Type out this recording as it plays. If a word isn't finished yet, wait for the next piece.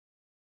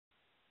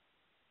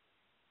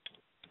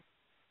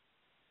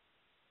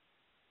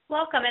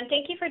Welcome, and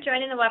thank you for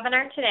joining the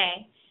webinar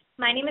today.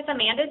 My name is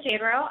Amanda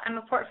Jadro. I'm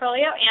a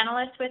portfolio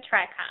analyst with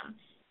TRICOM.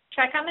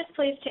 TRICOM is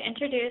pleased to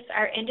introduce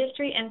our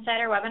Industry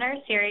Insider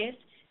webinar series.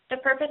 The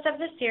purpose of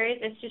this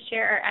series is to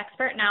share our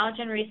expert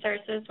knowledge and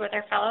resources with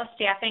our fellow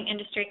staffing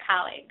industry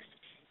colleagues.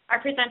 Our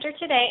presenter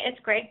today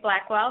is Greg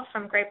Blackwell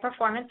from Great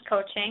Performance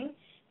Coaching.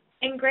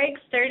 In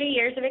Greg's 30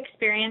 years of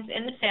experience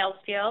in the sales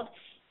field,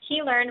 he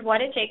learned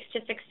what it takes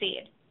to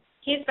succeed.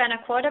 He's been a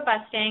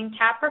quota-busting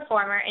top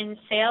performer in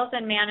sales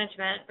and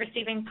management,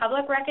 receiving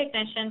public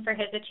recognition for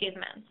his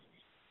achievements.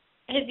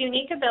 His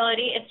unique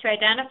ability is to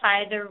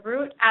identify the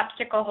root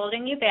obstacle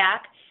holding you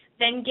back,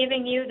 then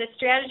giving you the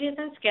strategies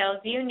and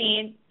skills you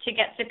need to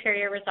get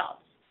superior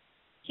results.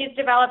 He's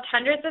developed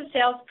hundreds of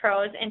sales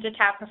pros into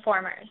top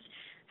performers.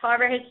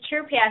 However, his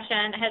true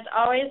passion has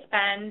always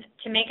been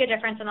to make a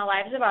difference in the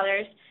lives of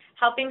others,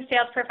 helping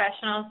sales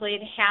professionals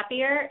lead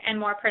happier and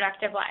more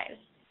productive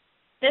lives.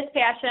 This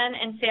passion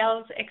and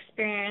sales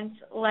experience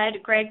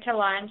led Greg to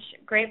launch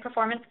Great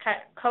Performance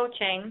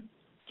Coaching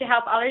to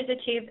help others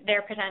achieve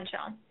their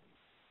potential.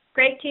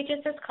 Greg teaches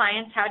his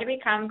clients how to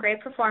become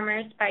great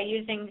performers by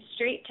using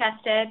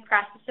street-tested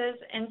processes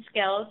and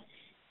skills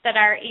that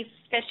are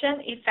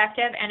efficient,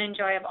 effective, and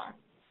enjoyable.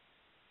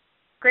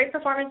 Great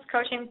Performance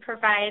Coaching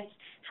provides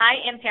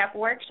high-impact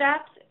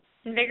workshops,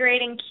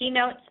 invigorating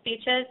keynote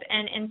speeches,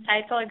 and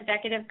insightful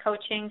executive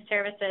coaching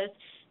services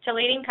to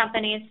leading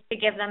companies to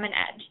give them an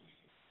edge.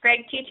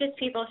 Greg teaches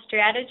people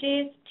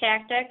strategies,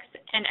 tactics,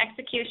 and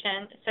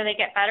execution so they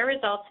get better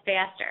results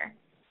faster.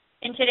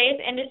 In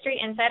today's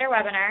Industry Insider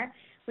webinar,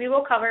 we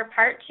will cover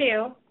part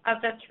 2 of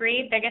the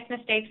 3 biggest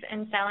mistakes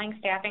in selling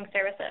staffing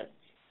services.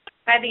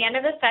 By the end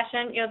of the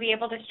session, you'll be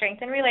able to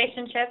strengthen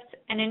relationships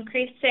and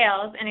increase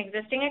sales in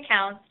existing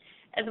accounts,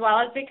 as well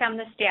as become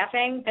the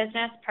staffing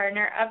business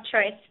partner of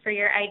choice for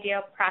your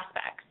ideal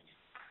prospects.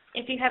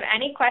 If you have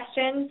any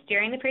questions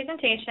during the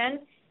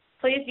presentation,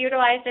 please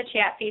utilize the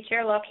chat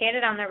feature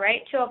located on the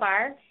right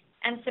toolbar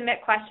and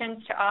submit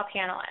questions to all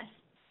panelists.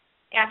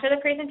 After the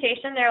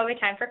presentation, there will be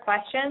time for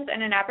questions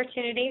and an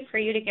opportunity for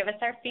you to give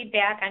us our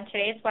feedback on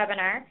today's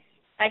webinar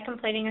by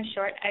completing a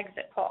short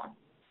exit poll.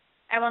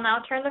 I will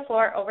now turn the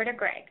floor over to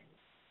Greg.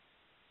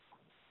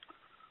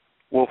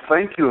 Well,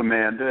 thank you,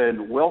 Amanda,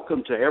 and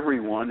welcome to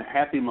everyone.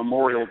 Happy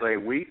Memorial Day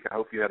week. I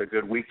hope you had a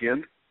good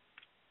weekend.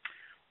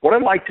 What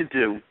I'd like to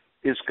do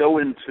is go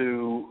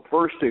into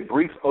first a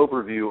brief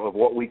overview of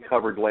what we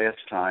covered last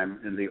time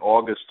in the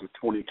August of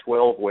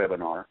 2012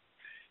 webinar.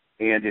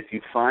 And if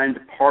you find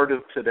part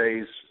of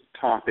today's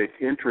topic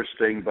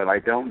interesting, but I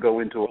don't go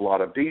into a lot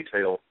of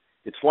detail,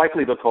 it's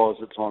likely because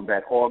it's on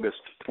that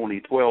August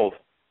 2012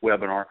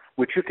 webinar,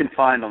 which you can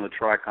find on the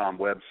TRICOM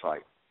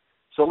website.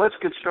 So let's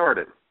get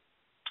started.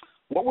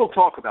 What we'll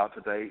talk about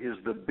today is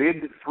the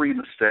big 3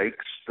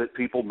 mistakes that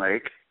people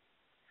make.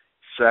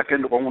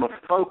 Second, I want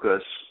to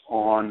focus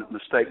on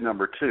mistake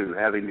number 2,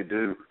 having to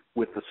do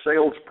with the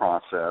sales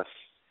process.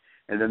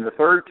 And then the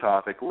third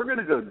topic, we're going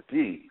to go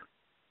deep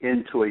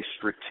into a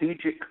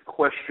strategic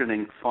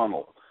questioning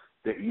funnel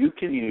that you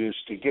can use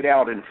to get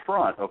out in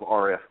front of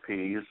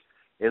RFPs,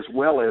 as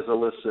well as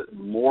elicit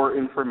more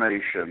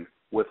information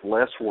with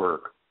less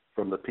work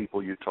from the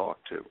people you talk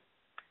to.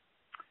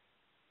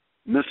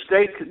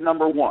 Mistake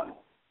number 1.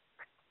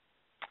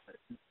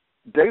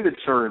 David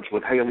Stearns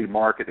with Haley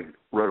Marketing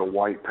wrote a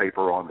white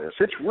paper on this.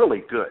 It's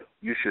really good.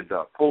 You should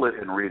pull it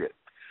and read it.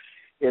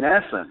 In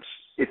essence,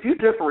 if you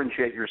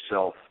differentiate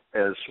yourself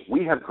as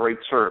we have great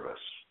service,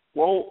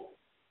 well,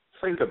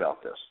 think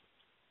about this.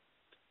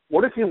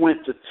 What if you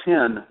went to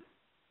 10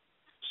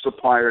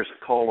 suppliers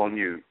that call on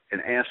you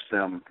and asked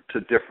them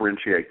to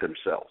differentiate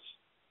themselves?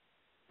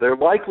 They're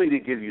likely to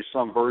give you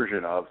some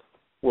version of,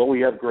 well, we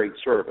have great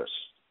service.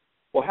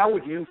 Well, how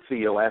would you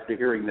feel after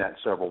hearing that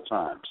several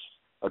times?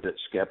 A bit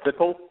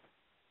skeptical,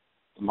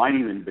 might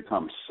even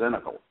become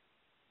cynical.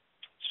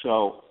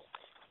 So,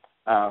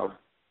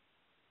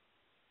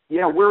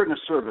 yeah, we're in a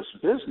service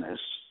business,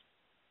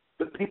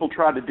 but people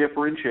try to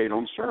differentiate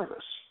on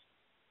service.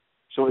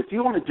 So if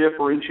you want to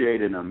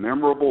differentiate in a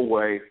memorable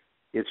way,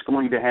 it's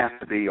going to have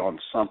to be on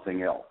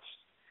something else.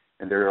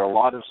 And there are a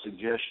lot of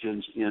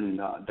suggestions in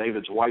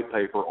David's white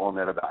paper on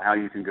that about how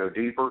you can go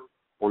deeper,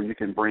 or you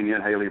can bring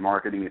in Haley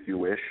Marketing, if you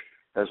wish,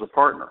 as a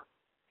partner.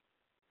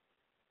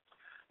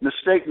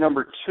 Mistake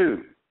number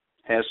 2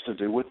 has to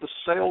do with the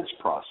sales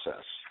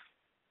process.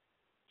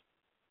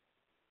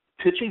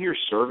 Pitching your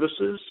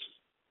services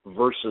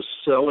versus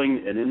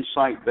selling an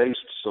insight-based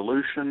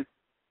solution,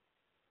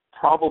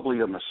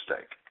 probably a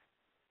mistake.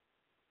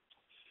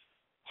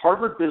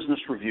 Harvard Business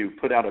Review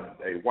put out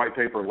a white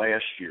paper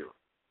last year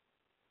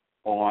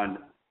on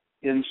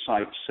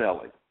insight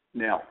selling.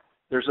 Now,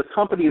 there's a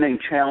company named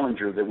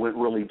Challenger that went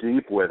really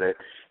deep with it,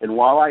 and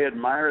while I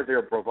admire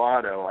their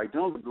bravado, I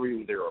don't agree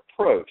with their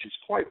approach. It's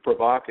quite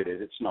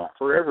provocative. It's not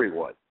for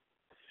everyone.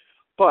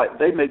 But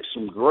they make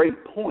some great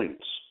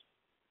points.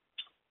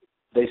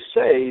 They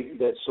say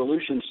that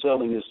solution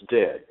selling is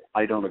dead.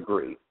 I don't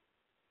agree.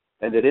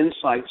 And that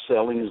insight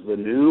selling is the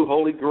new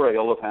holy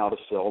grail of how to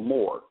sell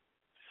more.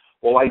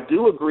 Well, I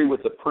do agree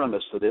with the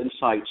premise that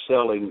insight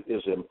selling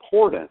is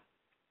important,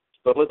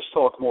 but let's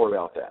talk more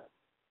about that.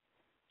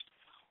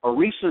 A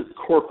recent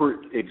corporate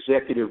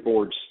executive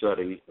board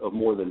study of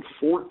more than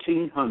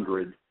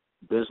 1,400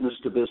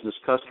 business-to-business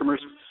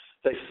customers,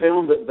 they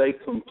found that they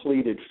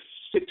completed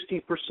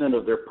 60%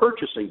 of their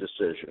purchasing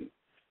decision,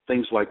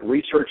 things like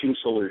researching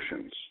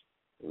solutions,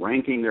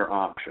 ranking their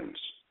options,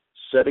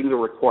 setting the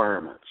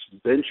requirements,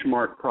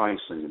 benchmark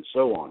pricing, and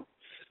so on,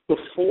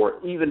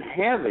 before even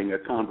having a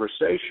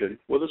conversation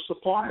with a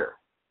supplier.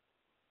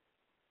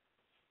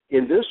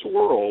 In this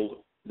world,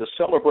 the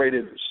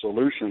celebrated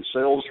solution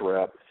sales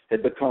rep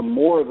had become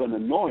more of an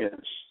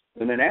annoyance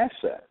than an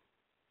asset.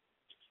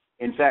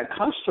 In fact,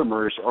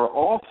 customers are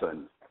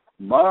often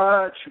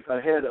much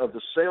ahead of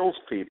the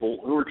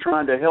salespeople who are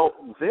trying to help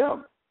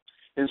them.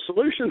 In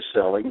solution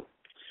selling,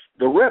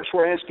 the reps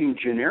were asking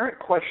generic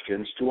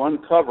questions to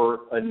uncover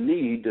a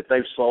need that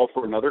they've solved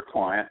for another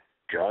client,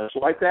 just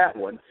like that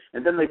one,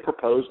 and then they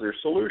propose their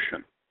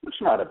solution.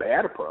 It's not a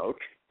bad approach,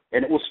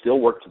 and it will still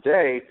work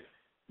today,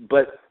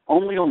 but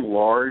only on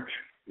large,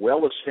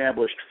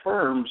 well-established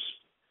firms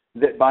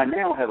that by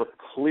now have a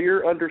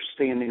clear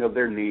understanding of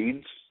their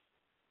needs,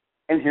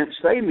 and hence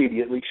they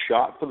immediately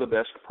shop for the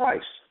best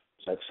price.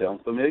 Does that sound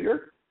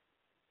familiar?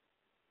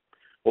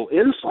 Well,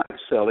 insight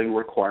selling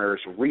requires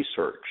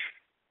research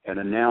and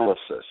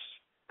analysis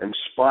and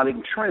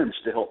spotting trends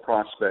to help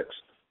prospects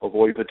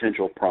avoid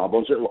potential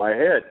problems that lie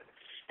ahead.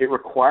 It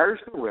requires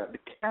the rep to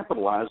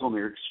capitalize on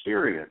their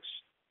experience.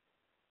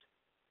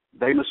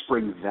 They must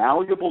bring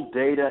valuable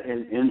data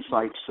and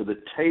insights to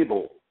the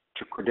table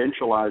to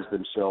credentialize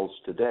themselves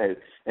today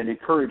and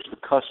encourage the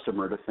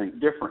customer to think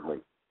differently.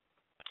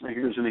 Now,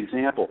 here's an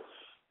example.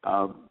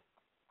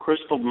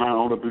 Crystal and I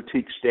own a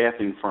boutique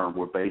staffing firm.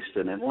 We're based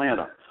in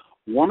Atlanta.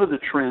 One of the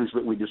trends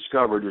that we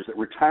discovered is that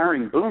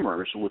retiring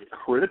boomers with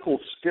critical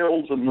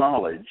skills and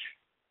knowledge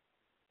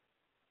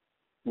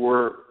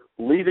were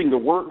leaving the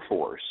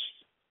workforce,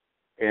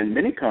 and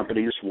many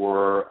companies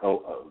were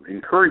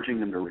encouraging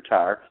them to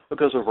retire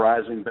because of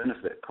rising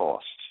benefit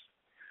costs.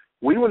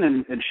 We went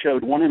in and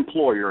showed one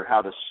employer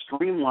how to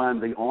streamline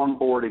the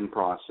onboarding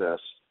process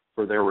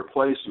for their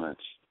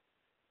replacements,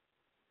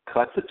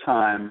 cut the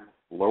time,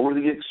 lower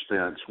the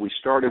expense. We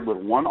started with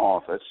one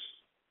office,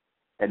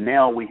 and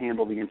now we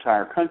handle the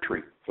entire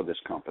country for this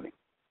company.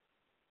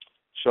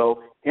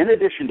 So in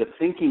addition to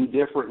thinking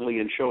differently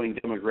and showing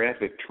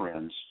demographic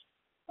trends,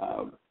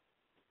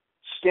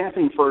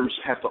 staffing firms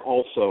have to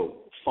also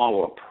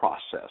follow a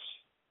process.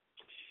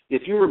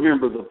 If you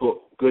remember the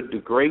book Good to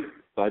Great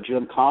by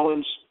Jim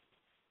Collins,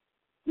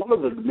 one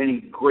of the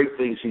many great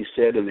things he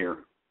said in there,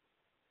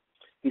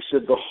 he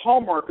said the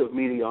hallmark of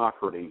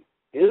mediocrity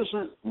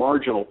isn't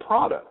marginal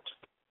product,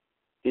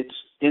 it's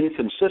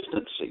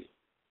inconsistency.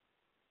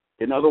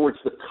 In other words,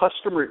 the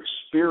customer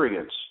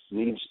experience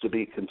needs to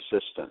be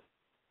consistent,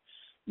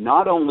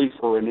 not only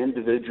for an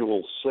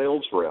individual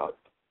sales rep,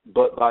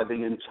 but by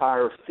the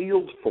entire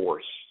field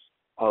force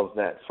of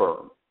that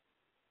firm.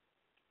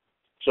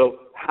 So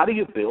how do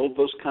you build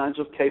those kinds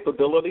of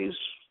capabilities?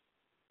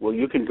 Well,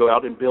 you can go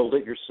out and build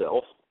it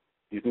yourself.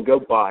 You can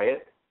go buy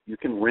it. You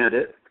can rent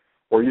it.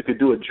 Or you could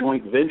do a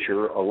joint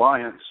venture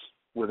alliance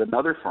with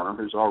another firm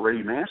who's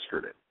already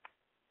mastered it.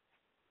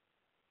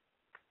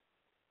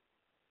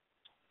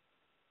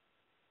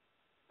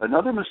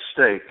 Another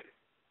mistake,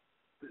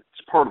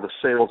 it's part of the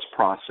sales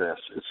process,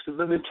 it's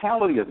the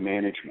mentality of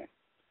management,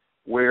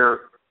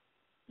 where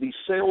the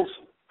sales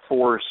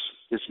force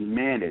is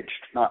managed,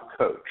 not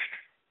coached.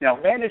 Now,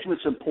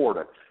 management's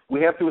important.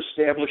 We have to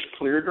establish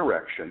clear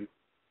direction.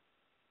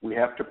 We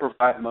have to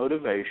provide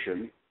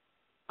motivation,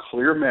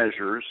 clear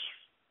measures,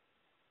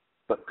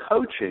 but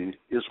coaching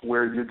is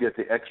where you get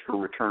the extra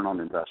return on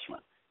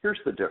investment. Here's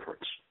the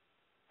difference.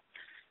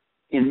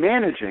 In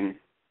managing,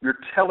 you're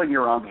telling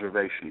your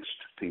observations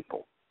to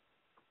people.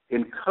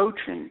 In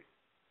coaching,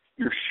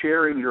 you're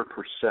sharing your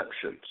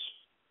perceptions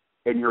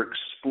and you're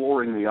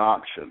exploring the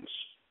options.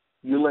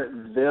 You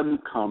let them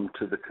come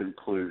to the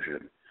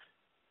conclusion.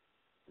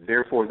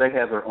 Therefore, they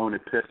have their own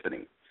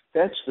epiphany.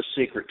 That's the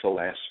secret to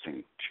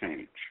lasting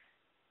change.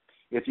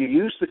 If you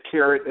use the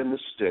carrot and the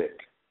stick,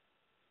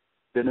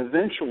 then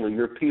eventually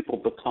your people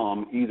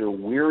become either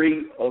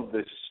weary of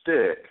the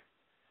stick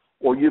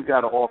or you've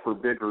got to offer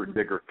bigger and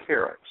bigger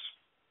carrots.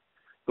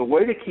 The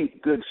way to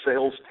keep good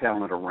sales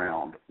talent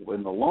around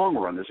in the long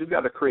run is you've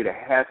got to create a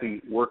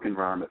happy work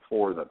environment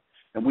for them.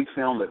 And we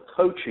found that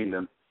coaching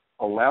them,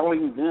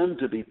 allowing them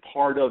to be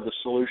part of the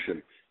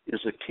solution, is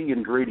a key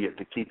ingredient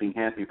to keeping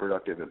happy,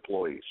 productive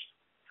employees.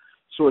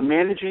 So in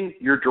managing,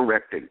 you're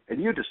directing,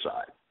 and you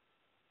decide.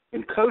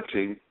 In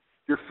coaching,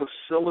 you're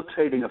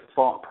facilitating a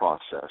thought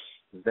process.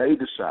 They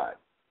decide.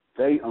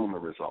 They own the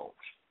results.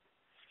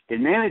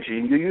 In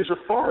managing, you use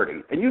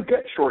authority, and you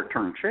get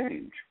short-term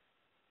change.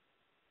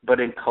 But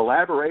in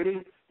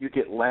collaborating, you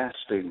get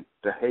lasting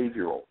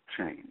behavioral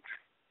change.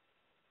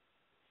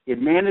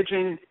 In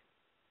managing,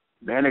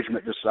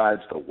 management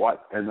decides the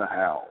what and the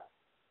how.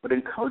 But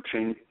in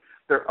coaching,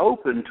 they're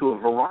open to a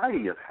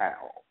variety of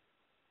how.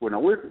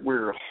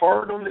 We're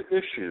hard on the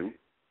issue,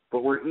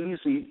 but we're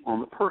easy on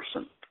the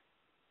person.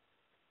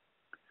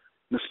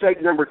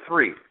 Mistake number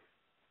 3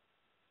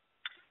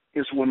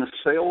 is when the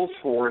sales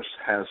force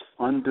has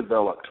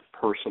undeveloped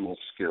personal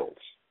skills.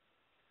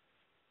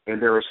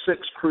 And there are 6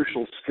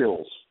 crucial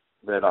skills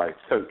that I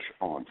coach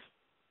on.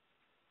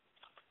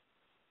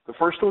 The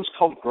first one is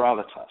called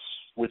gravitas,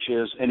 which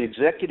is an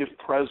executive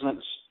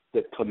presence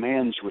that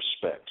commands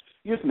respect.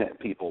 You've met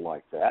people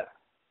like that.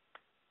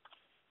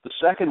 The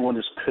second one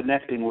is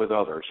connecting with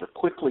others or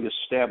quickly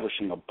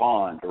establishing a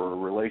bond or a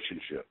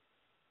relationship.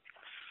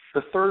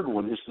 The third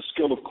one is the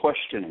skill of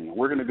questioning.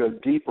 We're going to go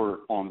deeper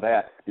on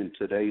that in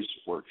today's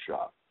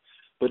workshop.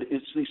 But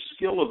it's the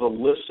skill of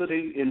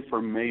eliciting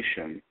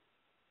information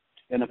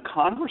in a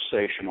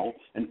conversational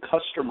and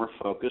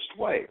customer-focused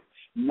way,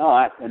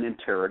 not an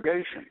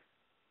interrogation.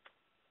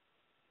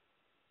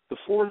 The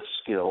fourth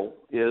skill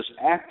is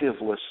active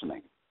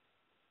listening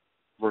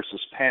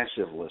versus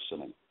passive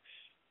listening.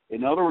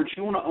 In other words,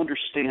 you want to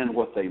understand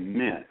what they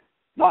meant,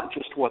 not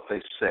just what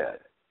they said.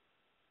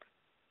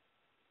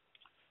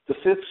 The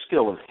fifth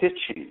skill of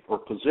hitching or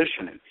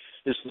positioning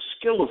is the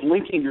skill of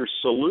linking your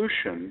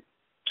solution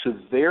to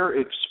their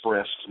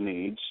expressed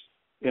needs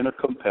in a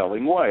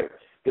compelling way.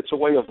 It's a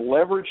way of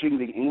leveraging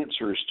the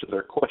answers to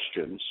their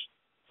questions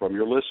from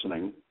your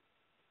listening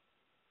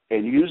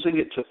and using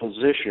it to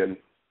position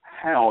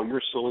how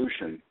your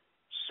solution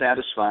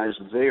satisfies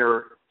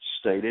their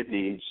stated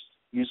needs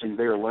using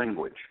their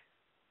language.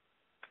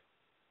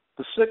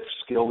 The sixth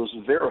skill is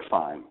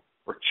verifying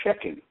or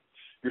checking.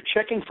 You're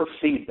checking for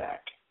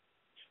feedback.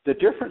 The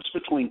difference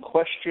between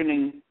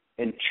questioning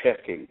and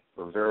checking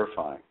or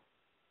verifying.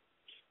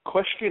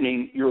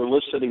 Questioning, you're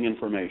eliciting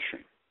information.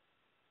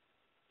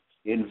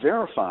 In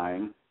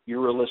verifying,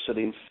 you're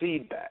eliciting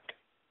feedback.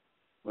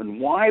 And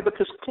why?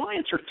 Because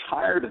clients are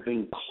tired of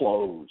being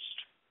closed.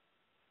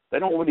 They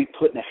don't want to be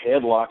put in a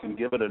headlock and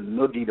given a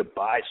noogie to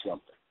buy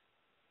something.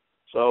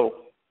 So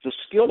the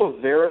skill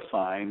of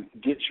verifying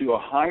gets you a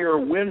higher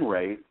win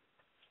rate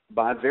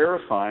by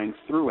verifying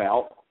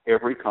throughout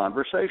every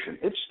conversation.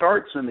 It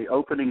starts in the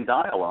opening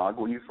dialogue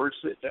when you first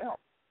sit down.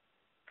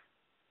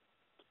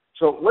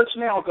 So let's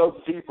now go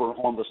deeper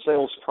on the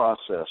sales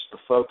process, the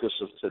focus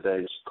of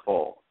today's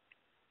call.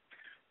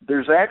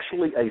 There's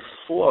actually a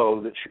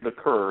flow that should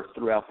occur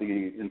throughout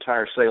the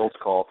entire sales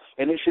call,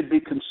 and it should be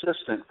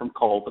consistent from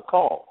call to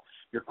call.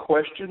 Your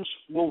questions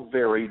will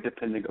vary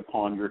depending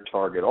upon your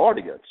target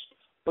audience,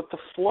 but the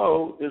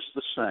flow is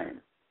the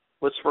same.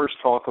 Let's first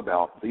talk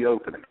about the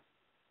opening.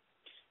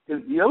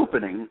 In the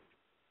opening,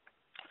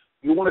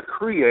 you want to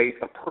create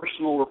a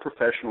personal or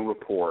professional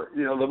rapport.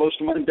 You know, the most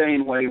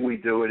mundane way we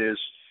do it is,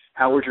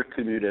 how was your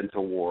commute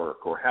into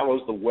work? Or how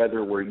is the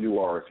weather where you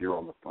are if you're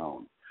on the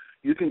phone?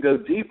 You can go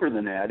deeper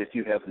than that if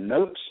you have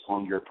notes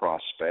on your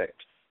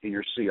prospect in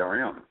your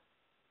CRM.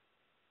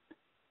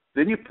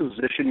 Then you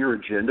position your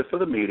agenda for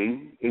the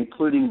meeting,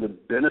 including the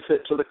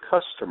benefit to the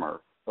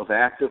customer of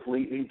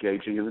actively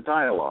engaging in the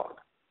dialogue.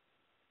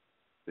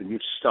 Then you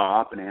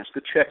stop and ask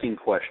a checking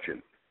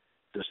question.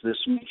 Does this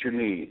meet your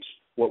needs?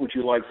 What would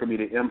you like for me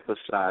to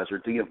emphasize or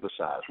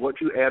de-emphasize? What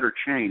would you add or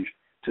change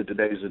to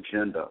today's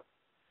agenda?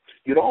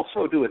 You'd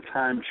also do a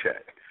time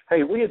check.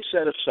 Hey, we had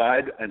set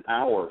aside an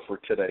hour for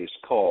today's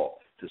call.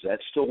 Does that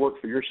still work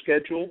for your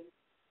schedule?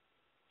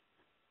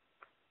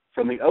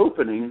 From the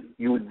opening,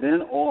 you would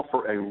then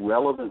offer a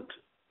relevant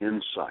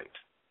insight.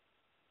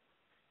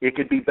 It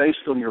could be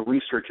based on your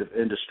research of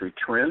industry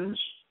trends,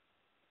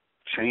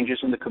 changes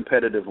in the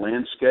competitive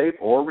landscape,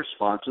 or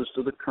responses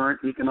to the current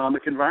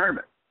economic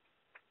environment.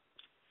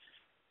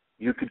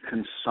 You could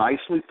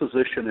concisely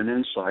position an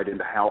insight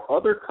into how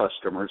other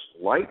customers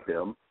like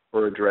them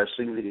are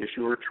addressing the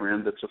issue or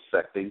trend that's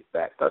affecting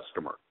that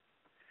customer.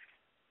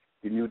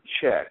 And you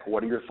check,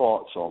 what are your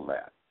thoughts on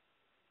that?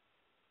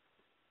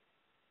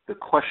 The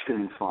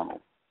questioning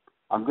funnel.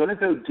 I'm going to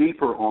go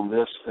deeper on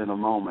this in a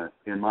moment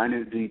in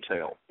minute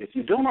detail. If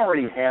you don't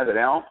already have it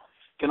out,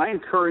 can I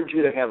encourage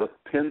you to have a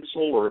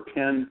pencil or a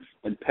pen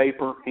and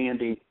paper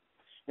handy?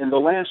 In the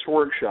last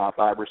workshop,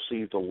 I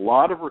received a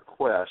lot of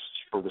requests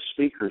for the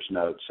speaker's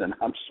notes, and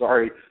I'm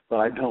sorry that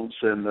I don't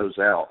send those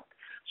out.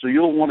 So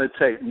you'll want to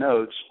take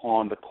notes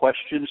on the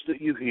questions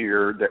that you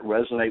hear that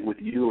resonate with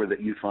you or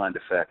that you find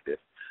effective.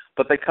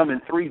 But they come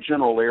in 3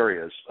 general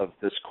areas of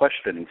this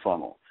questioning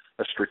funnel: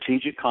 a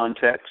strategic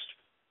context,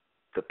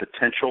 the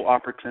potential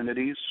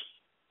opportunities,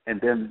 and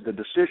then the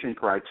decision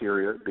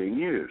criteria being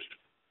used.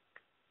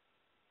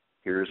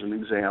 Here's an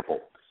example.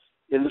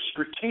 In the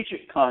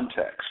strategic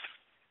context,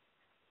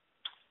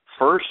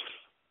 first,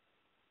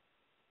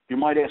 you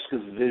might ask a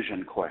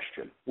vision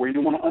question where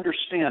you want to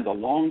understand the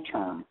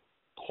long-term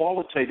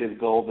qualitative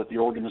goal that the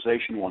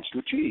organization wants to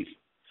achieve.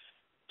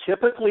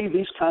 Typically,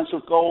 these kinds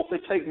of goals, they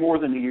take more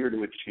than a year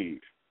to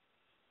achieve.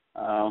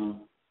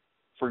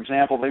 For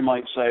example, they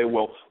might say,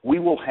 well, we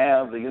will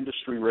have the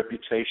industry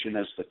reputation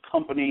as the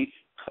company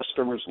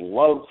customers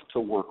love to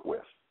work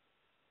with.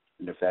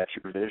 And if that's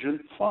your vision,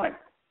 fine.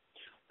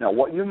 Now,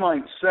 what you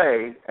might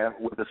say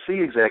with the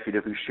C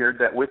executive who shared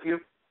that with you,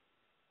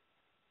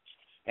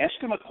 ask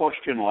him a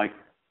question like,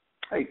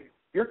 hey,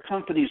 Your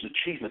company's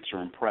achievements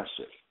are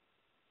impressive.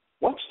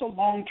 What's the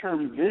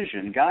long-term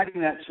vision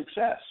guiding that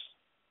success?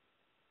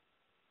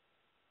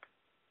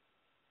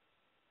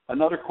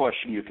 Another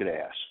question you could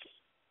ask.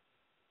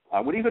 I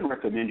would even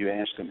recommend you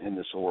ask them in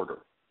this order.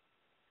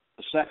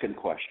 The second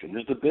question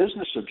is the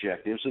business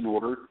objectives in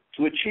order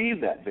to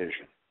achieve that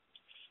vision.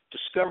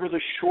 Discover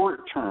the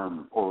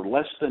short-term or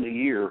less than a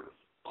year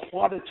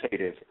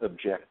quantitative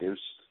objectives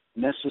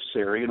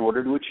necessary in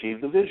order to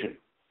achieve the vision.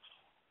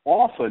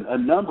 Often, a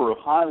number of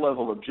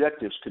high-level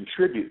objectives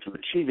contribute to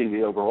achieving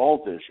the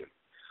overall vision.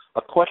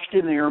 A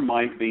question there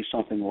might be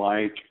something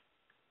like,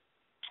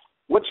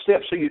 what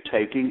steps are you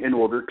taking in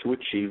order to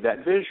achieve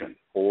that vision?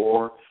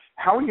 Or,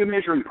 how are you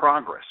measuring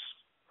progress?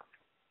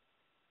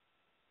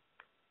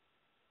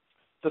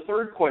 The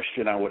third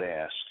question I would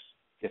ask,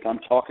 if I'm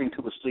talking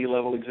to a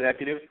C-level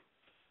executive,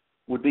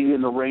 would be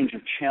in the range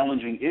of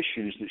challenging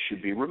issues that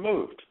should be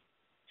removed.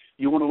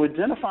 You want to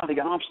identify the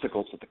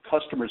obstacles that the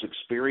customer is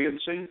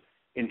experiencing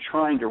in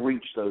trying to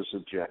reach those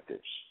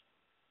objectives.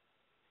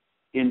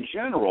 In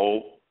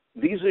general,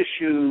 these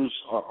issues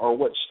are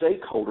what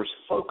stakeholders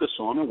focus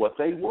on and what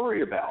they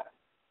worry about.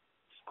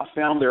 I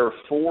found there are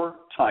 4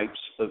 types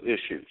of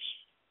issues.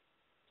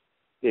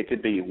 It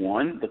could be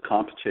 1, the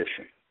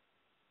competition.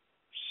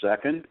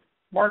 2nd,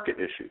 market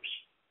issues.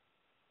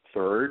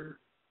 3rd,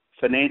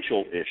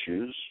 financial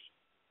issues.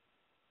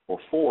 Or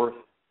 4th,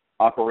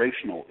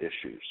 operational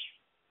issues.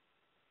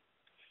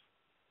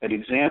 An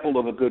example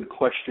of a good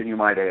question you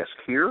might ask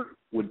here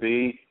would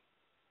be,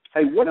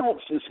 hey, what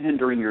else is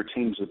hindering your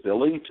team's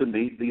ability to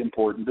meet the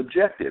important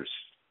objectives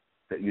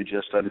that you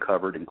just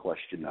uncovered in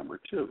question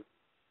number 2?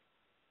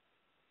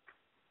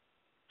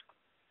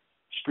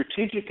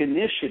 Strategic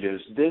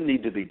initiatives then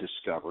need to be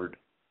discovered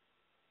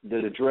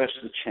that address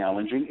the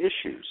challenging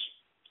issues.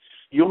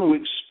 You want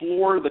to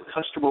explore the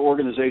customer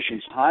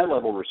organization's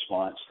high-level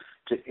response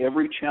to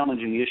every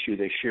challenging issue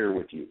they share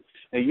with you.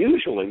 Now,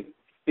 usually,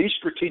 these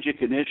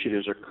strategic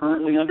initiatives are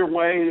currently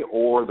underway,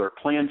 or they're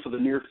planned for the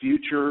near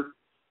future,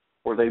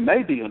 or they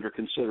may be under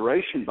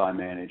consideration by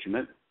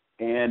management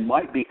and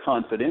might be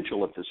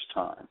confidential at this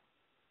time.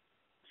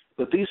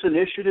 But these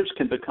initiatives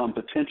can become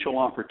potential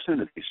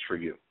opportunities for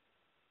you.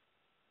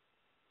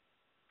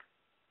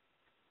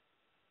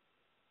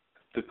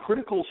 The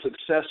critical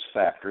success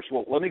factors,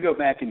 well, let me go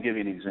back and give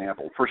you an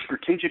example. For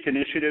strategic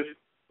initiative,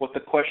 what the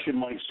question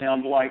might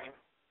sound like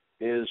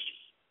is,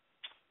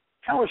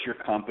 how has your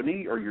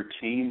company or your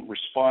team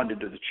responded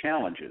to the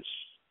challenges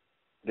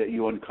that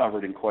you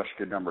uncovered in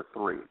question number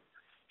 3?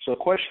 So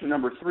question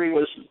number 3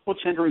 was, what's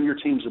hindering your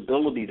team's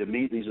ability to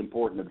meet these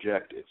important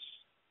objectives?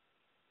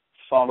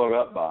 Followed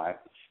up by,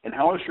 and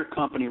how has your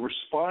company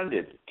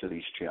responded to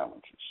these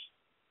challenges?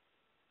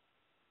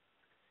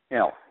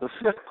 Now, the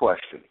 5th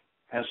question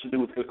has to do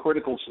with the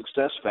critical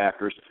success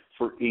factors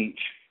for each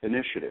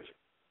initiative.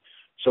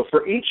 So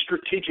for each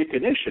strategic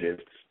initiative,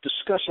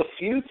 discuss a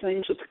few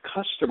things that the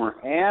customer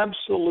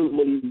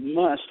absolutely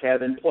must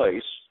have in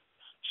place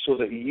so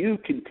that you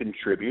can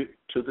contribute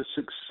to the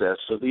success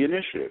of the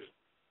initiative.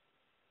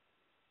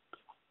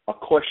 A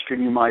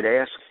question you might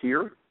ask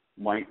here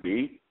might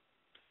be,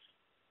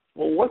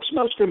 well, what's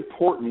most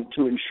important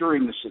to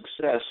ensuring the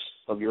success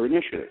of your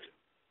initiative,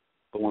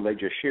 the one they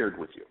just shared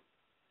with you?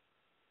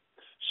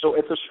 So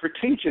at the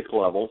strategic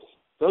level,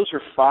 those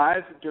are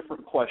 5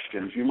 different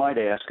questions you might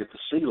ask at the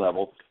C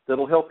level that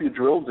will help you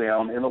drill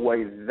down in the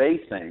way they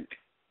think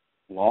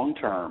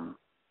long-term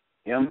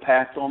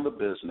impact on the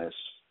business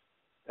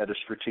at a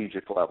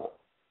strategic level.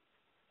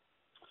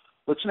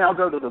 Let's now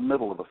go to the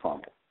middle of the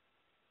funnel.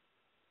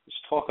 Let's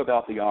talk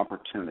about the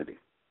opportunity.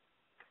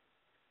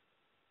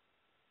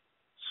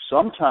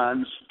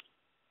 Sometimes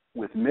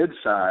with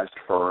mid-sized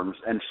firms,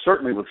 and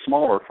certainly with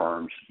smaller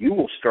firms, you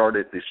will start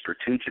at the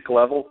strategic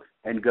level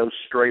and go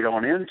straight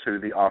on into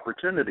the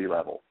opportunity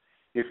level.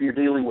 If you're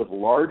dealing with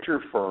larger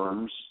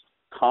firms,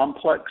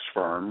 complex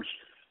firms,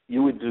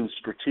 you would do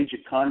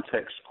strategic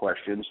context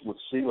questions with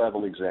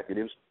C-level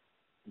executives,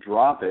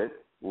 drop it,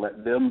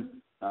 let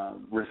them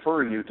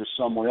refer you to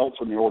someone else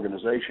in the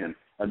organization,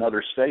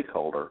 another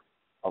stakeholder,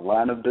 a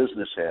line of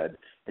business head,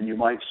 and you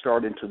might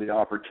start into the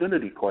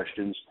opportunity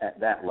questions at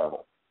that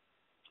level.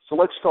 So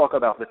let's talk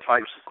about the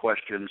types of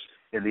questions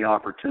in the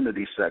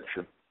opportunity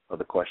section of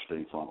the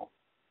questioning funnel.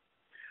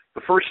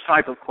 The first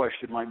type of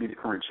question might be the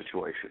current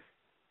situation.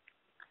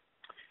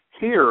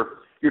 Here,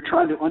 you're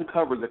trying to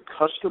uncover the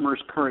customer's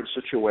current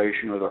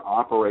situation or their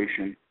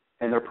operation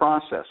and their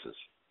processes.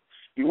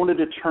 You want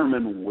to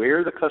determine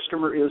where the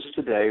customer is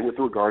today with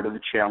regard to the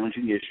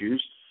challenging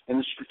issues and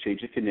the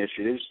strategic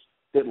initiatives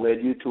that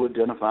led you to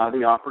identify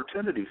the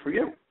opportunity for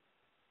you.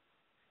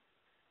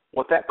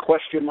 What that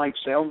question might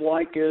sound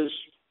like is,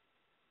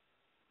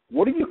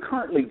 what are you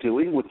currently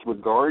doing with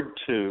regard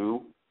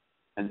to,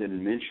 and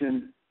then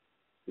mention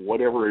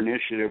whatever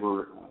initiative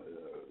or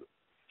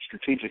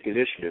strategic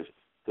initiative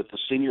that the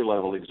senior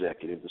level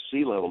executive, the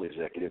C-level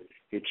executive,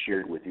 had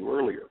shared with you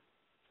earlier.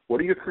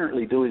 What are you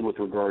currently doing with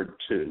regard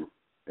to,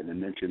 and then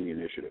mention the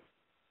initiative.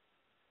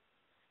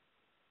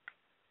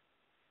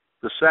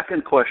 The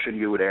second question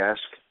you would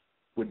ask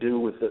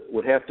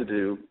would have to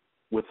do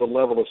with the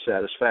level of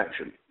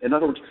satisfaction. In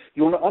other words,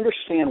 you want to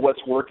understand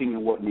what's working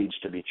and what needs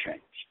to be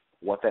changed.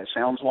 What that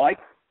sounds like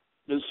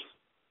is,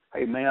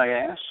 hey, may I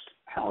ask,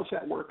 how is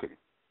that working?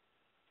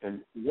 And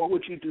what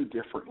would you do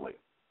differently?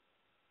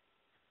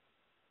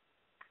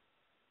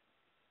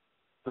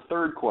 The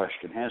third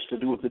question has to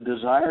do with the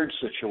desired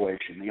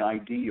situation, the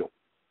ideal,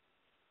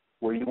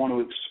 where you want to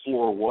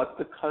explore what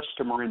the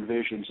customer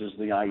envisions as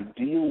the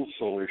ideal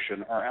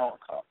solution or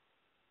outcome.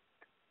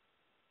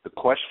 The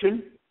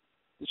question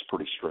is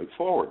pretty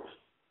straightforward.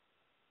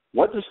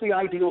 What does the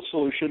ideal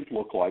solution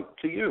look like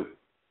to you?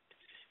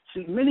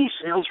 See, many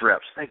sales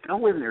reps, they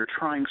go in there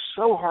trying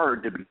so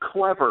hard to be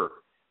clever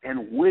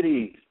and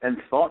witty and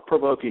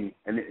thought-provoking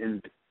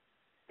and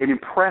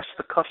impress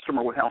the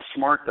customer with how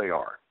smart they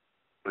are.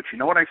 But you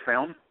know what I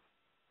found?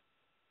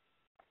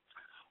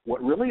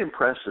 What really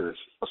impresses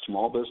a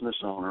small business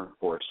owner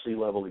or a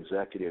C-level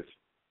executive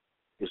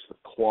is the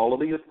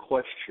quality of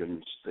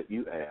questions that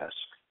you ask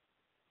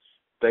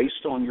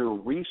based on your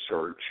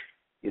research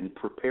in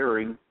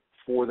preparing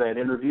for that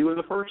interview in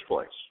the first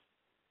place.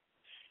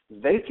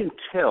 They can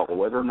tell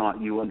whether or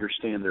not you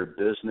understand their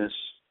business,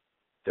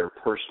 their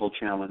personal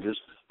challenges,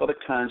 by the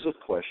kinds of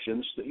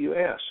questions that you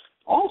ask.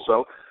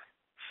 Also,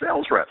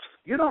 sales reps,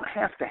 you don't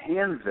have to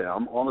hand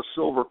them on a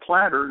silver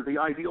platter the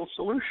ideal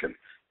solution.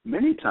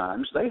 Many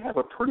times they have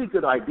a pretty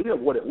good idea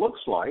of what it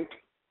looks like.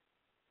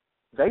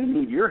 They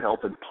need your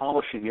help in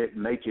polishing it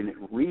and making it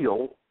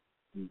real,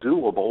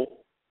 doable,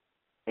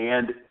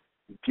 and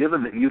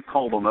given that you've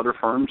called on other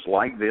firms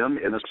like them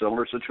in a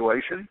similar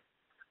situation,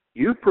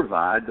 you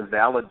provide the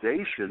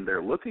validation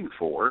they're looking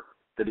for,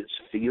 that it's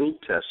field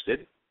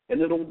tested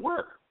and it'll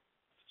work.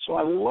 So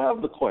I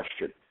love the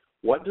question,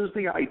 what does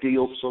the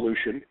ideal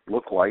solution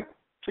look like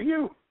to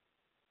you?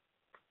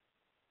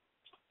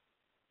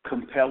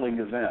 Compelling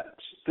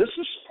events. This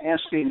is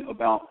asking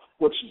about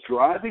what's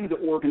driving the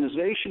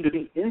organization to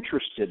be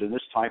interested in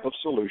this type of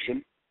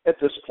solution at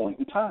this point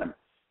in time.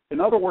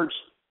 In other words,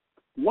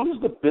 what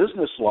is the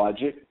business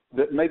logic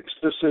that makes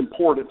this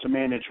important to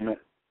management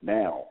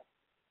now?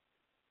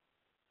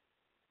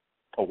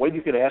 A way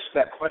you could ask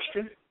that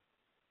question,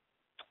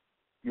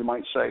 you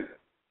might say,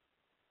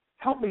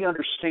 help me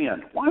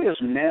understand, why is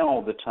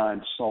now the time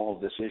to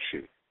solve this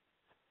issue?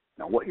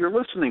 Now, what you're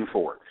listening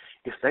for,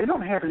 if they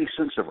don't have any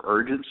sense of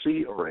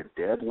urgency or a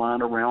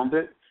deadline around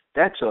it,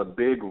 that's a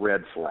big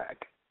red flag.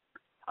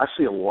 I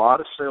see a lot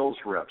of sales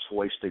reps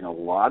wasting a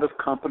lot of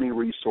company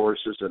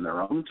resources and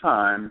their own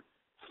time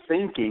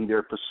thinking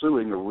they're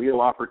pursuing a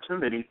real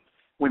opportunity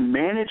when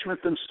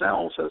management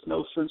themselves has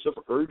no sense of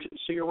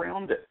urgency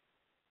around it.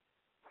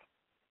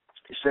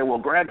 You say, well,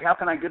 Greg, how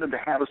can I get them to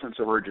have a sense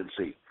of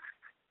urgency?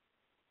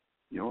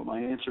 You know what my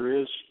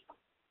answer is?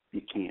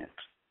 You can't.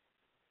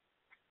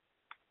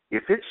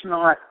 If it's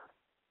not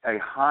a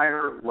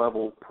higher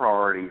level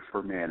priority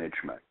for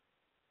management,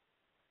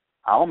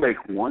 I'll make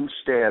one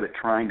stab at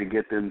trying to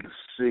get them to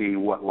see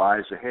what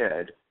lies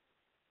ahead,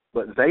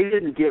 but they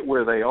didn't get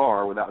where they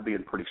are without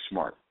being pretty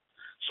smart.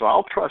 So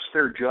I'll trust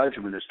their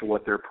judgment as to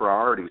what their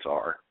priorities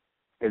are.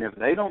 And if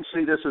they don't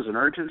see this as an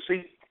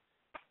urgency,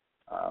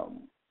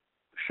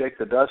 shake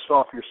the dust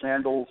off your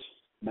sandals,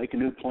 make a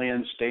new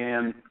plan,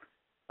 Stan.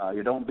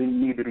 You don't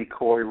need to be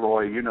coy,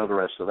 Roy. You know the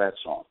rest of that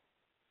song.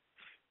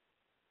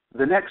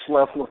 The next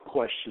level of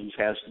questions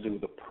has to do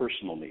with the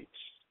personal needs.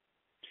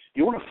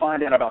 You want to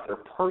find out about their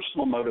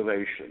personal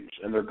motivations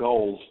and their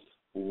goals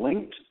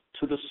linked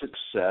to the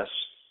success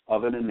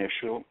of an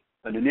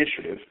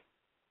initiative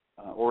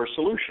or a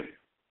solution.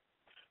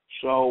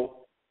 So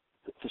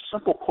the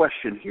simple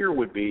question here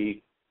would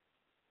be,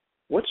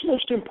 what's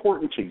most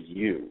important to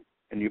you?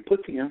 And you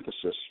put the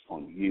emphasis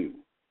on you.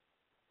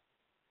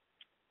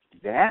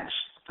 That's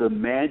the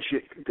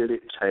magic that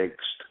it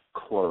takes to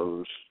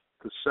close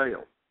the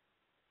sale.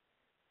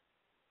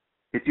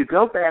 If you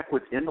go back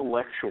with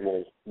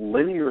intellectual,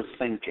 linear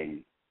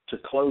thinking to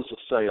close a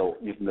sale,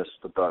 you've missed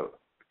the boat.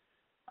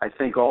 I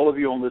think all of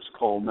you on this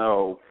call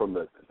know from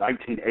the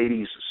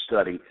 1980s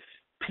study,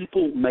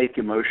 people make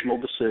emotional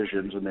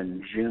decisions and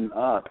then gin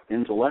up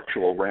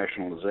intellectual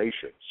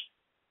rationalizations.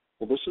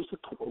 Well, this is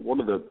one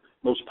of the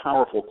most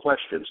powerful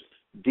questions,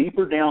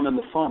 deeper down in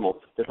the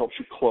funnel, that helps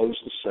you close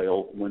the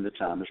sale when the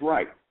time is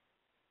right,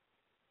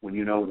 when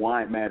you know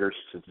why it matters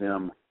to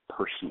them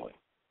personally.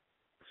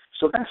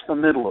 So that's the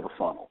middle of the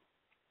funnel.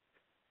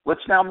 Let's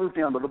now move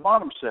down to the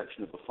bottom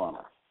section of the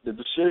funnel, the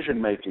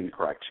decision-making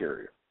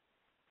criteria.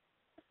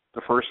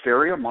 The first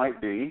area might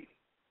be,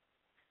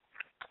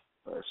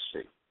 let's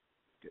see,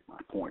 get my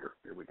pointer,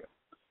 here we go,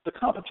 the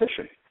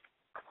competition.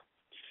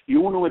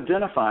 You want to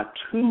identify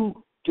two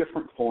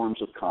different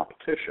forms of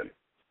competition.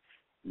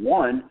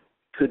 One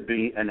could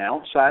be an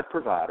outside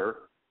provider,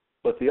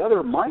 but the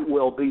other might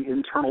well be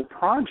internal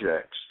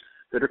projects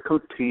that are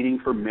competing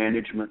for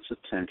management's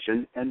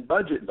attention and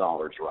budget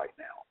dollars right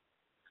now.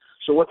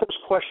 So what those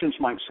questions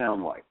might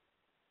sound like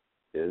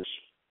is,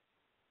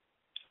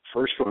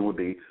 first one would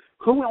be,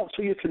 who else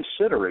are you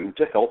considering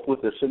to help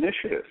with this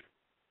initiative?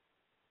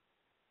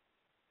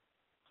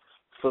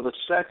 For the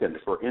second,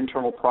 for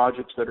internal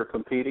projects that are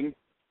competing,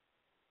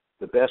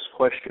 the best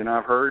question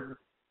I've heard,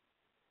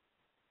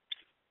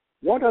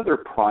 what other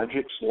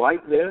projects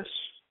like this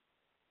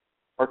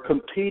are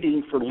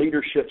competing for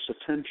leadership's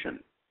attention?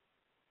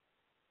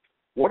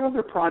 What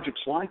other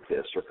projects like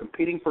this are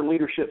competing for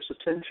leadership's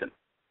attention?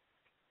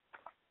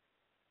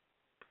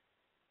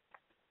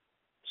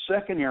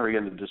 Second area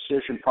in the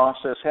decision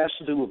process has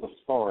to do with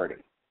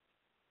authority.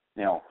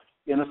 Now,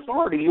 in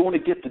authority, you want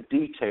to get the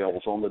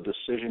details on the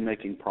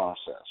decision-making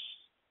process,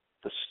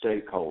 the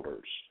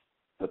stakeholders,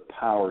 the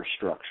power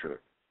structure,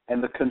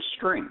 and the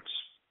constraints.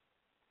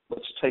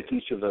 Let's take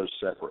each of those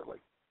separately.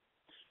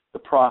 The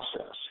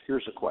process.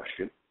 Here's a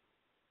question.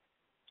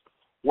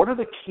 What are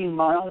the key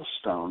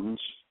milestones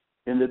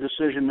in the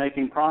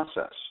decision-making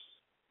process?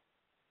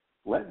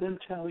 Let them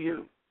tell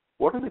you.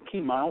 What are the key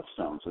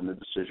milestones in the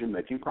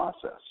decision-making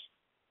process?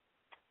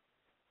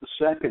 The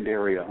second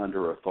area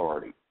under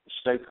authority,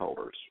 the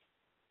stakeholders.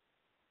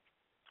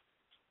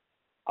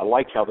 I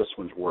like how this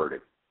one's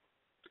worded.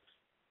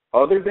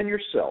 Other than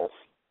yourself,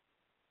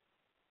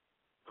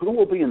 who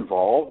will be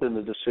involved in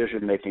the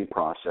decision-making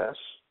process?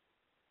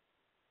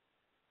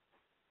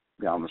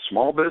 Now, in the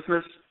small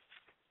business,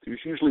 there's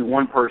usually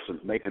one person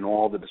making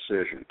all the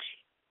decisions,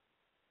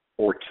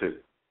 or two,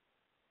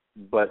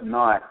 but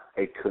not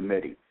a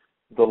committee.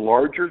 The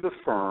larger the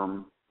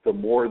firm, the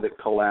more that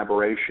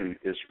collaboration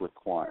is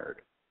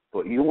required.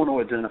 But you want to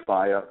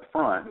identify up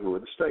front who are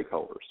the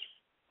stakeholders.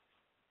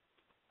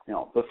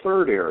 Now, the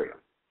third area,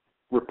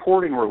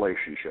 reporting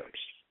relationships.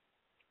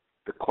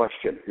 The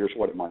question, here's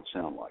what it might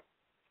sound like.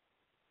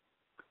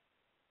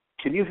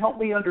 Can you help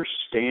me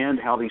understand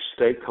how these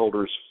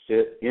stakeholders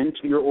fit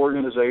into your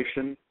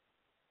organization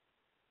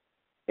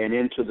and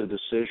into the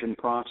decision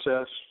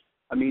process?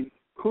 I mean,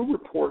 who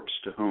reports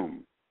to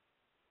whom?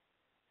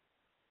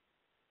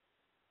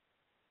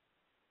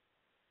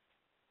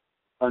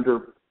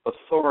 Under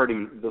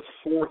authority, the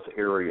fourth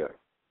area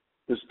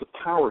is the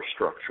power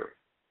structure.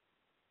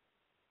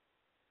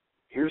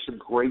 Here's a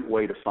great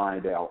way to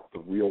find out the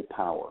real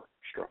power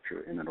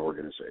structure in an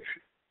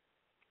organization.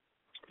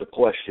 The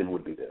question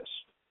would be this.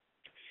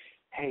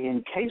 Hey,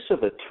 in case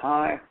of a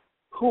tie,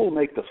 who will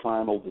make the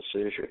final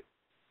decision?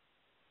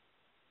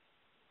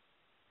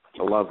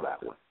 I love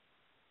that one.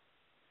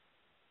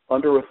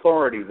 Under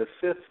authority, the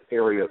fifth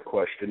area of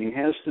questioning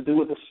has to do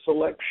with the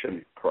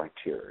selection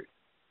criteria.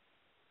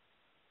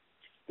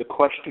 The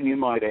question you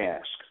might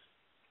ask,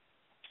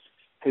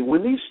 hey,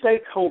 when these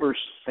stakeholders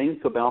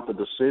think about the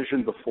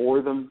decision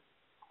before them,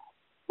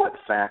 what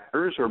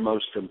factors are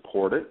most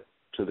important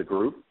to the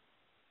group?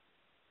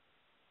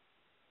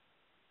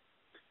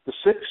 The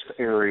sixth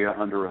area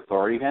under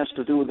authority has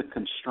to do with the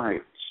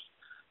constraints.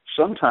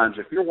 Sometimes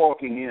if you're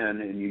walking in,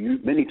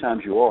 and many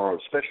times you are,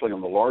 especially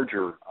on the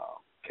larger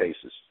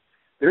cases,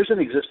 there's an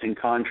existing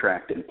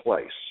contract in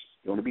place.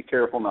 You want to be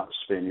careful not to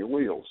spin your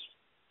wheels.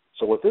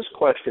 So what this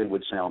question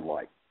would sound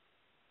like,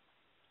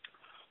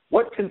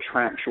 what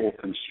contractual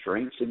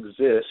constraints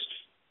exist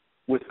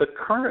with the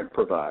current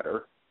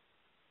provider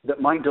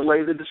that might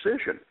delay the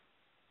decision?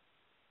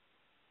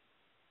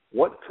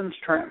 What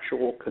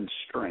contractual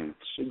constraints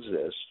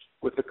exist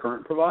with the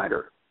current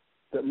provider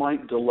that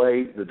might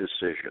delay the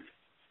decision?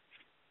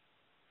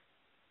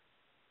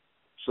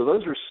 So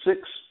those are 6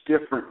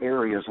 different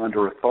areas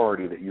under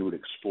authority that you would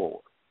explore.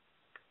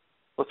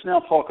 Let's now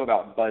talk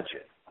about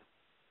budget.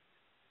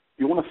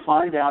 You want to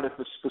find out if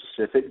a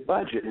specific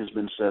budget has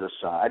been set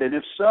aside, and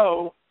if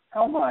so,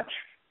 how much?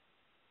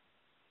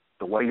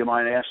 The way you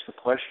might ask the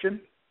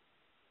question,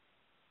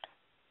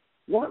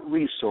 what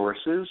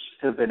resources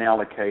have been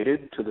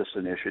allocated to this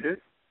initiative?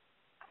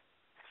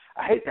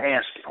 I hate to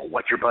ask,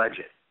 what's your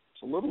budget?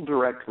 It's a little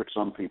direct for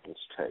some people's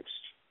taste.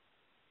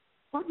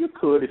 But you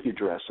could if you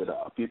dress it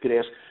up. You could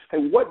ask, hey,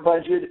 what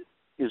budget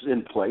is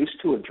in place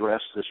to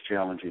address this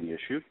challenging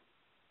issue?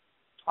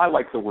 I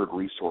like the word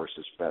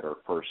resources better,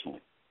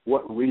 personally.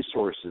 What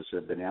resources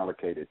have been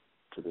allocated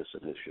to this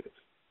initiative?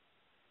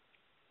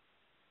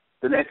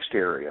 The next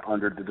area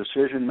under the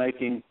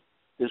decision-making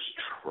is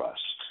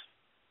trust.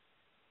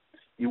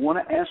 You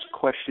want to ask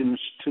questions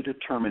to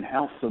determine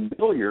how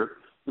familiar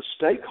the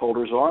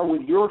stakeholders are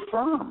with your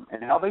firm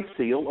and how they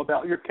feel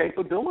about your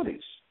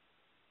capabilities.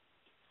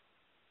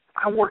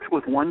 I worked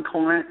with one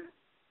client.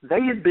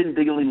 They had been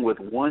dealing with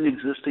one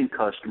existing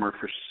customer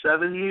for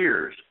 7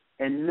 years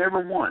and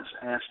never once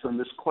asked them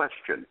this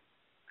question.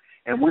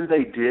 And when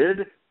they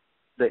did,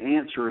 the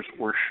answers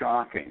were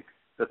shocking.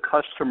 The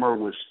customer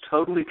was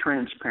totally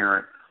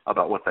transparent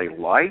about what they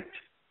liked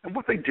and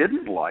what they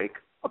didn't like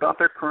about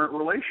their current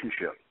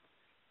relationship.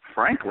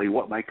 Frankly,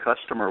 what my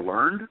customer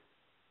learned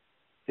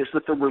is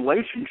that the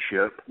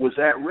relationship was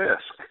at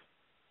risk.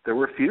 There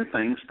were a few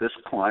things this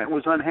client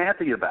was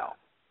unhappy about.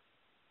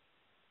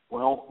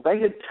 Well, they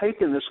had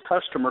taken this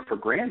customer for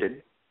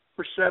granted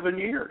for 7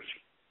 years.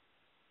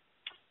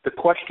 The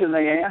question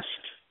they asked,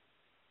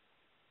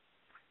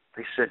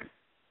 they said,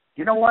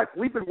 you know what,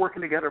 we've been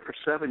working together for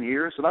 7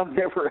 years, and I've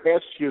never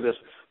asked you this,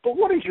 but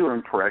what is your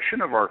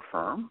impression of our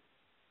firm?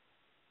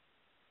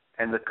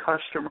 And the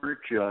customer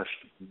just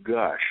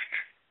gushed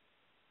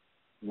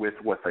with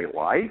what they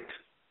liked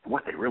and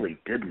what they really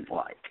didn't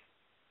like.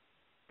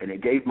 And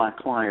it gave my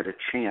client a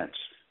chance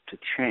to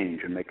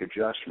change and make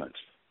adjustments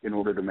in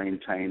order to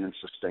maintain and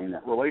sustain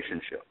that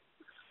relationship.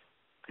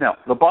 Now,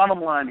 the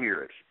bottom line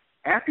here is,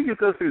 after you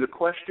go through the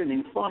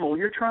questioning funnel,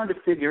 you're trying to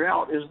figure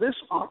out, is this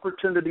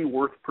opportunity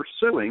worth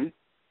pursuing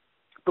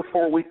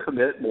before we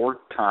commit more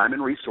time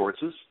and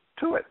resources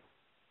to it?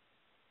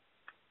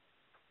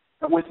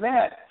 And with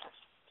that,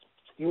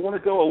 you want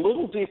to go a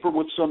little deeper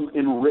with some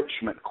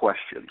enrichment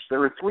questions.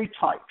 There are 3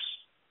 types.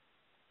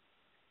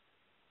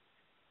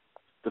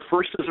 The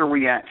first is a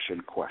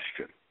reaction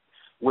question,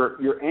 where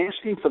you're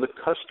asking for the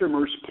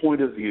customer's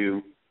point of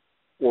view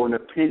or an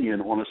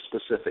opinion on a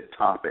specific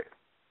topic.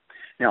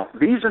 Now,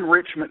 these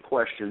enrichment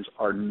questions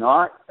are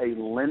not a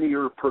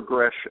linear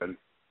progression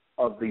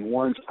of the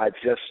ones I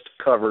just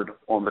covered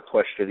on the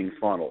questioning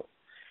funnel.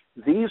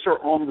 These are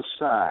on the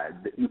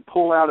side that you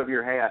pull out of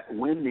your hat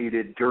when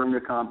needed during the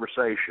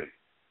conversation.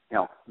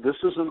 Now, this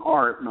is an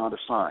art, not a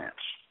science.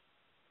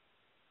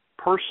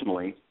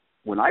 Personally,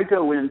 when I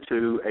go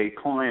into a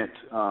client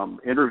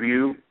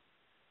interview,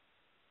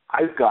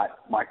 I've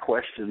got my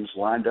questions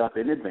lined up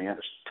in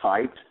advance,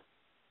 typed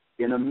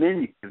in a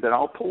menu that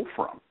I'll pull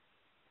from.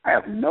 I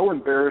have no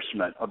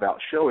embarrassment about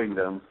showing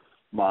them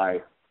my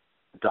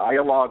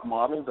dialogue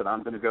model that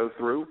I'm going to go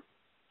through,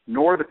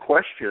 nor the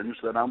questions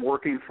that I'm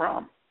working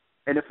from.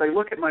 And if they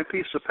look at my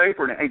piece of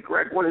paper and, hey,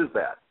 Greg, what is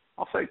that?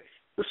 I'll say,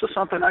 this is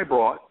something I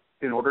brought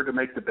in order to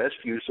make the best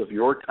use of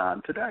your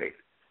time today.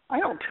 I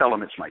don't tell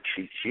them it's my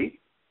cheat sheet,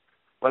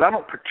 but I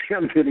don't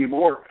pretend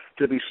anymore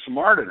to be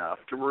smart enough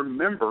to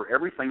remember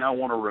everything I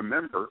want to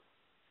remember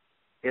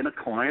in a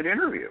client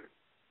interview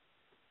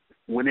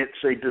when it's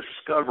a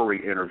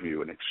discovery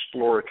interview, an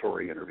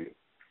exploratory interview.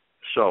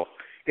 So,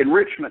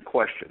 enrichment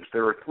questions.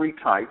 There are 3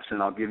 types,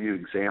 and I'll give you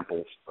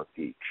examples of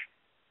each.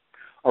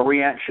 A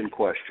reaction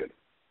question.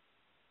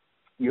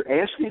 You're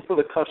asking for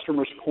the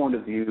customer's point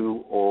of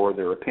view or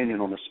their opinion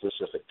on a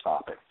specific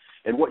topic.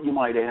 And what you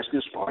might ask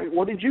is,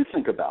 what did you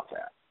think about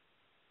that?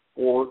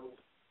 Or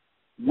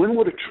when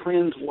would a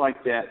trend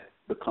like that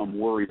become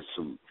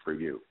worrisome for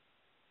you?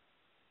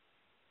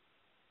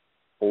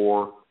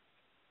 Or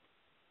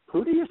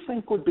who do you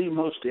think would be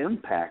most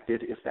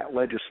impacted if that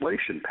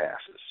legislation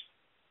passes?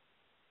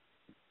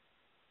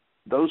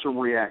 Those are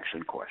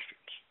reaction questions.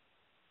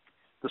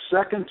 The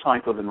second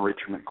type of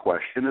enrichment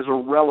question is a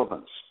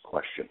relevance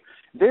question.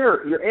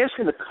 There, you're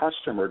asking the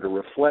customer to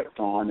reflect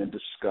on and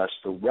discuss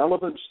the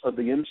relevance of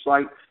the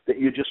insight that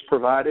you just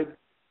provided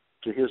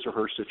to his or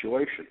her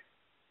situation,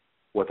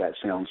 what that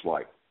sounds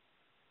like.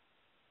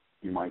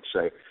 You might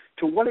say,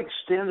 to what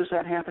extent is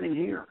that happening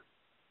here?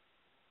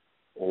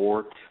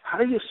 Or how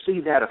do you see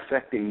that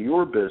affecting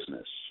your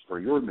business or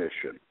your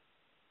mission?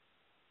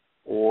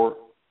 Or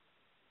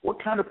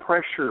what kind of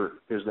pressure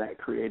is that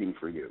creating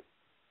for you?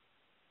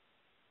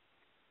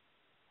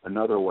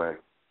 Another way,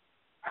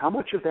 how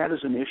much of that is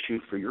an issue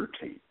for your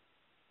team?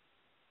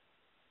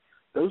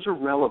 Those are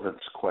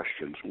relevance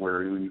questions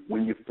where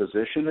when you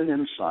position an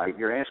insight,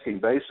 you're asking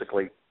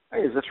basically, hey,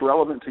 is this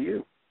relevant to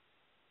you?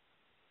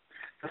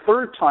 The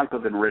third type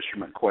of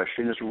enrichment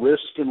question is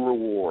risk and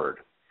reward.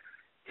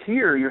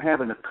 Here, you're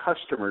having a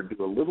customer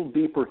do a little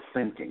deeper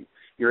thinking.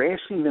 You're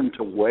asking them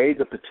to weigh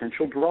the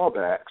potential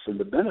drawbacks and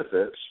the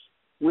benefits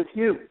with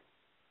you.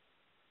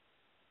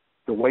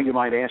 The way you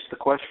might ask the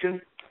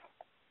question,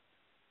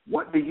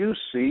 what do you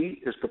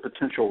see as the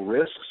potential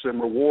risks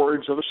and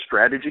rewards of a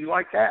strategy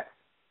like that?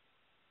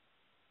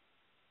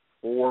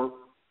 Or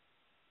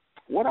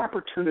what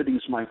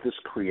opportunities might this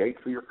create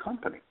for your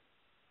company?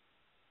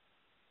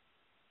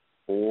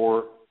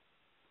 Or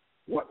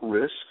what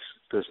risks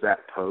does that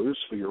pose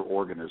for your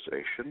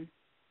organization?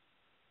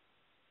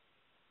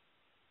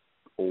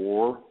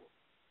 Or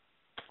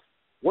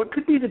what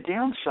could be the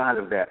downside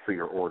of that for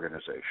your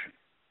organization?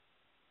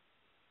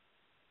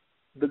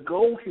 The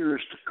goal here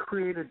is to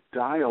create a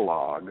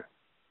dialogue,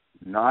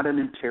 not an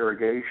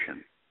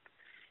interrogation.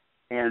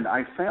 And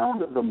I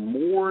found that the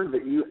more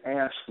that you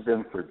ask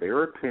them for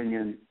their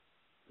opinion,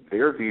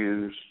 their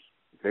views,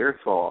 their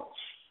thoughts,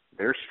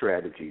 their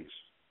strategies,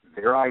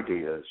 their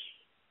ideas,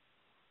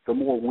 the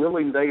more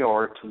willing they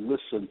are to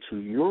listen to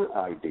your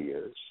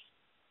ideas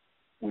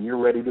when you're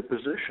ready to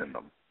position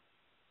them.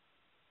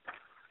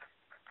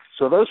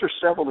 So those are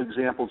several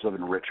examples of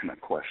enrichment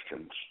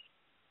questions.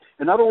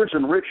 In other words,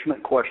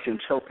 enrichment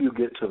questions help you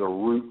get to the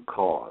root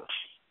cause.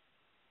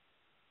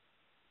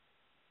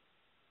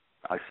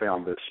 I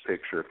found this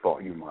picture,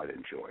 thought you might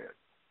enjoy it.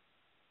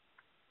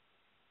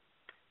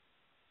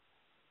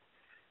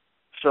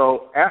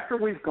 So after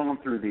we've gone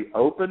through the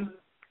open,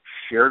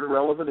 shared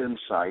relevant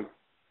insight,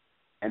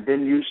 and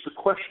then used the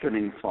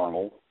questioning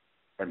funnel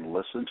and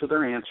listened to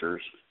their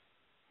answers,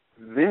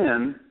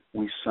 then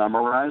we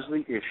summarize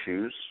the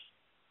issues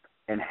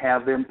and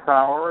have them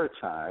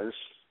prioritize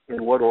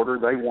in what order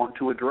they want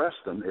to address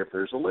them if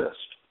there's a list.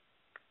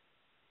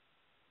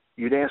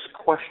 You'd ask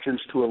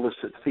questions to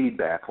elicit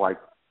feedback like,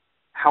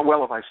 how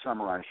well have I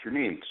summarized your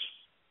needs?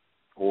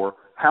 Or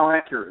how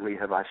accurately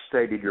have I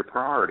stated your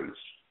priorities?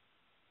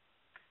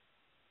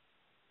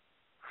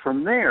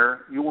 From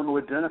there, you want to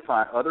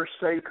identify other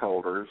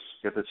stakeholders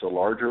if it's a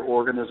larger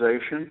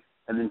organization,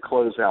 and then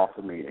close out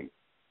the meeting.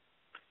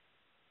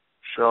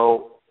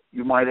 So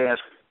you might ask,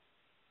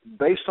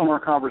 based on our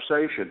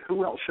conversation,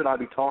 who else should I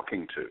be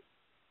talking to?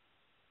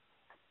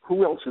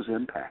 Who else is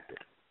impacted?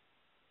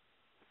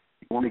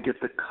 You want to get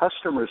the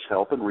customer's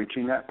help in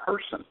reaching that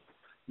person.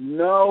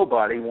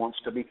 Nobody wants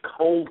to be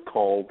cold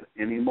called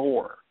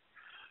anymore.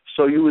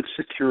 So you would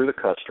secure the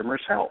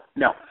customer's help.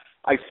 Now,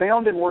 I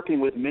found in working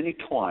with many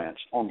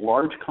clients on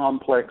large,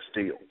 complex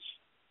deals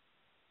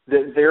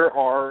that there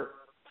are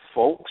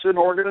folks and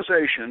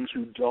organizations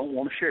who don't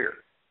want to share,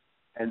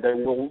 and they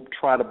will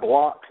try to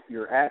block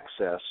your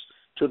access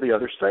to the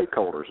other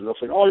stakeholders. And they'll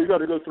say, oh, you got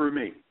to go through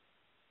me.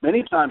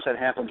 Many times that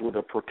happens with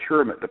a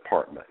procurement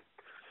department.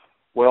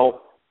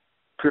 Well,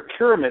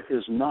 procurement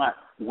is not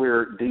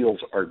where deals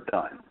are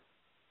done.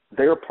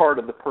 They're part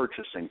of the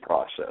purchasing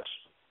process.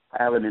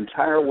 I have an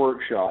entire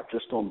workshop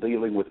just on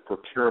dealing with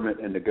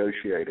procurement and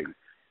negotiating.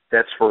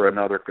 That's for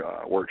another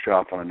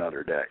workshop on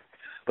another day.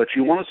 But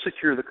you want to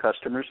secure the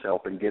customer's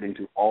help in getting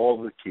to all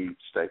of the key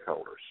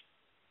stakeholders.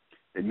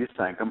 Then you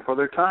thank them for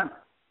their time.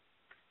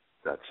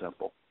 That's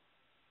simple.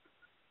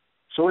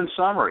 So in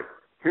summary,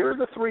 here are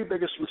the three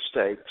biggest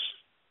mistakes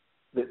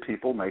that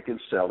people make in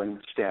selling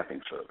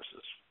staffing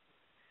services.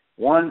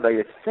 One,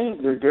 they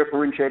think they're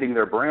differentiating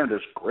their brand as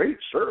great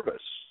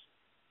service,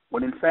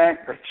 when in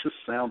fact they just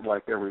sound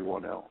like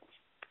everyone else.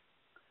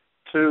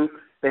 Two,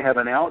 they have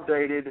an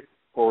outdated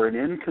or an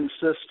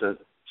inconsistent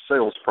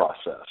sales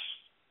process.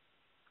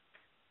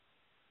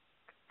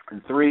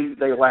 And three,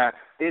 they lack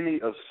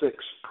any of 6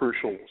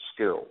 crucial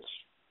skills.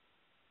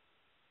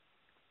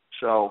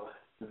 So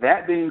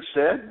that being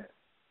said,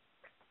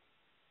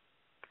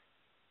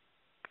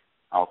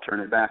 I'll turn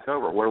it back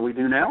over. What do we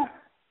do now?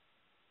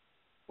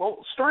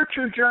 Well, start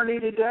your journey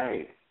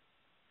today.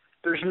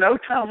 There's no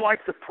time like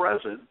the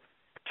present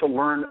to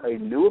learn a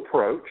new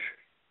approach,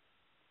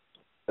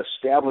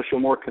 establish a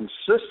more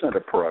consistent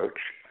approach.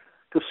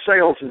 The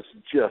sales is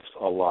just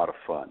a lot of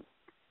fun.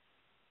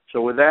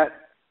 So with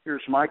that,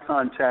 here's my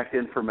contact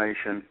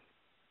information.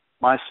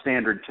 My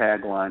standard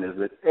tagline is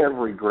that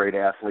every great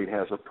athlete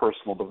has a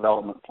personal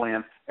development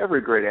plan.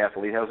 Every great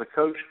athlete has a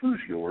coach. Who's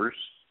yours?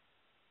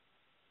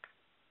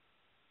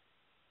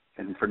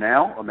 And for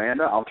now,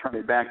 Amanda, I'll turn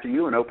it back to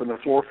you and open the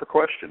floor for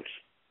questions.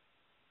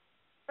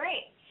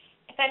 Great.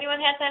 If anyone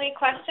has any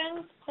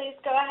questions, please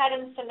go ahead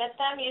and submit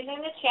them using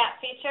the chat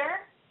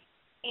feature.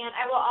 And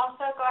I will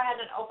also go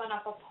ahead and open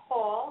up a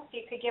poll so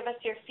you could give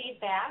us your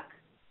feedback.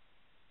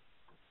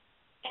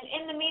 And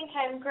in the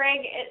meantime,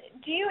 Greg,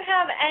 do you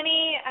have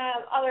any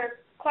other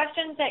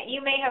questions that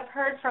you may have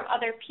heard from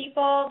other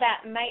people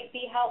that might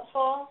be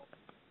helpful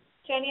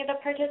to any of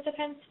the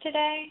participants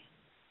today?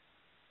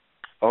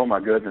 Oh, my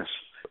goodness.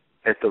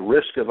 At the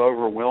risk of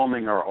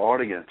overwhelming our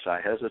audience, I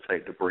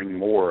hesitate to bring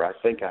more. I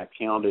think I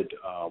counted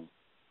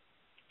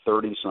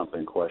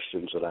 30-something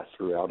questions that I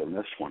threw out in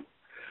this one.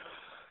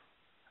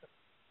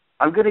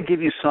 I'm going to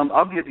give you some.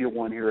 I'll give you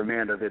one here,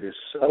 Amanda, that is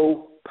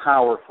so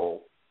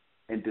powerful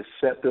and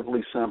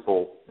deceptively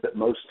simple that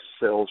most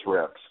sales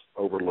reps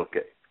overlook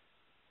it.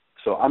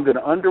 So I'm going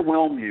to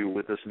underwhelm you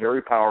with this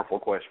very powerful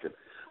question.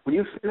 When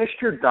you've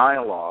finished your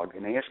dialogue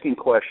and asking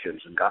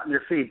questions and gotten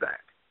your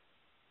feedback,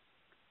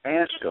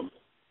 ask them,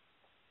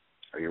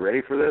 are you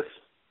ready for this?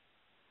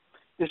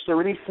 Is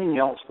there anything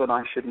else that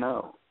I should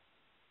know?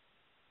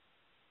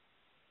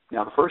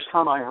 Now, the first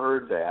time I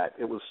heard that,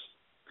 it was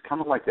kind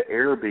of like the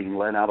air being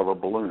let out of a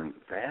balloon.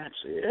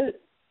 That's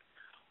it?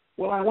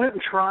 Well, I went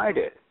and tried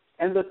it,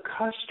 and the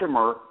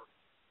customer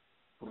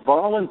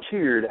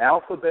volunteered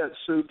alphabet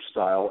soup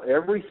style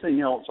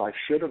everything else I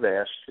should have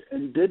asked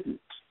and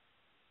didn't.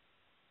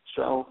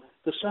 So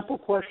the simple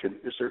question,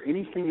 is there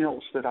anything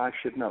else that I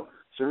should know?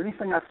 Is there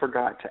anything I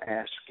forgot to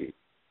ask you?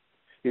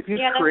 If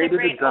you've created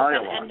a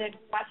dialogue. Open-ended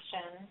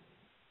question.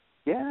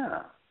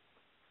 Yeah.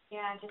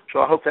 Yeah. So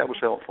I hope that was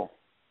helpful.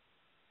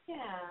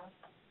 Yeah.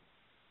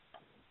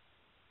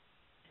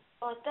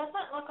 Well, it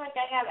doesn't look like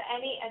I have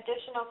any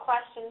additional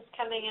questions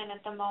coming in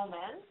at the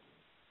moment.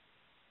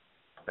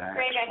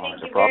 Greg, I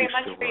thank you very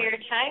much for your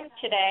time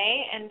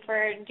today and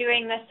for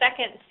doing the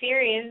second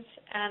series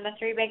on the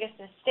 3 biggest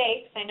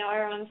mistakes. I know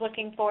everyone's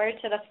looking forward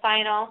to the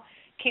final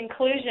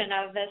conclusion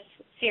of this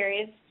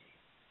series.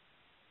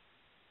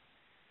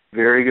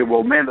 Very good.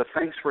 Well, Amanda,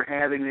 thanks for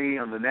having me.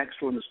 And the next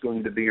one is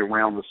going to be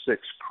around the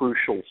 6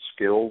 crucial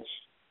skills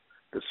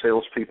that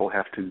salespeople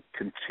have to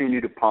continue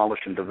to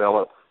polish and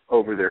develop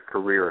over their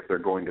career if they're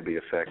going to be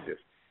effective.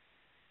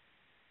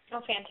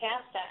 Oh,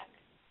 fantastic.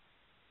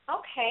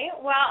 Okay.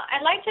 Well,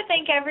 I'd like to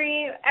thank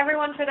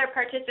everyone for their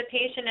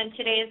participation in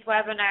today's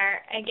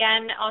webinar.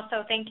 Again,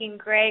 also thanking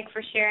Greg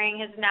for sharing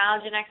his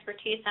knowledge and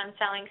expertise on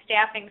selling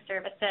staffing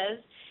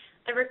services.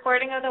 The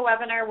recording of the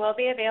webinar will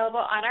be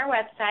available on our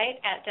website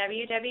at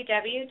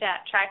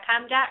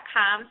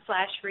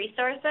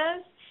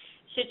www.tricom.com/resources.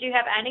 Should you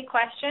have any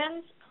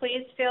questions,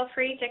 please feel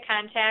free to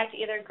contact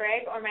either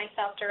Greg or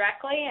myself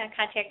directly.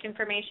 Contact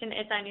information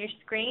is on your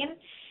screen.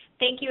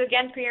 Thank you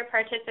again for your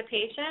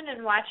participation,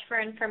 and watch for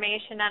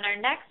information on our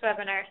next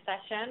webinar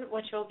session,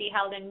 which will be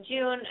held in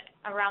June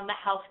around the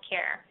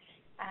healthcare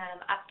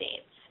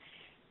updates.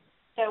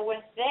 So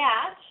with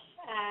that,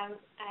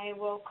 I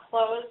will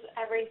close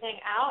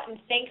everything out, and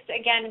thanks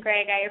again,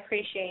 Greg. I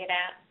appreciate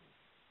it.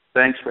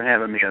 Thanks for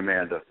having me,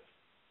 Amanda.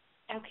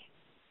 Okay.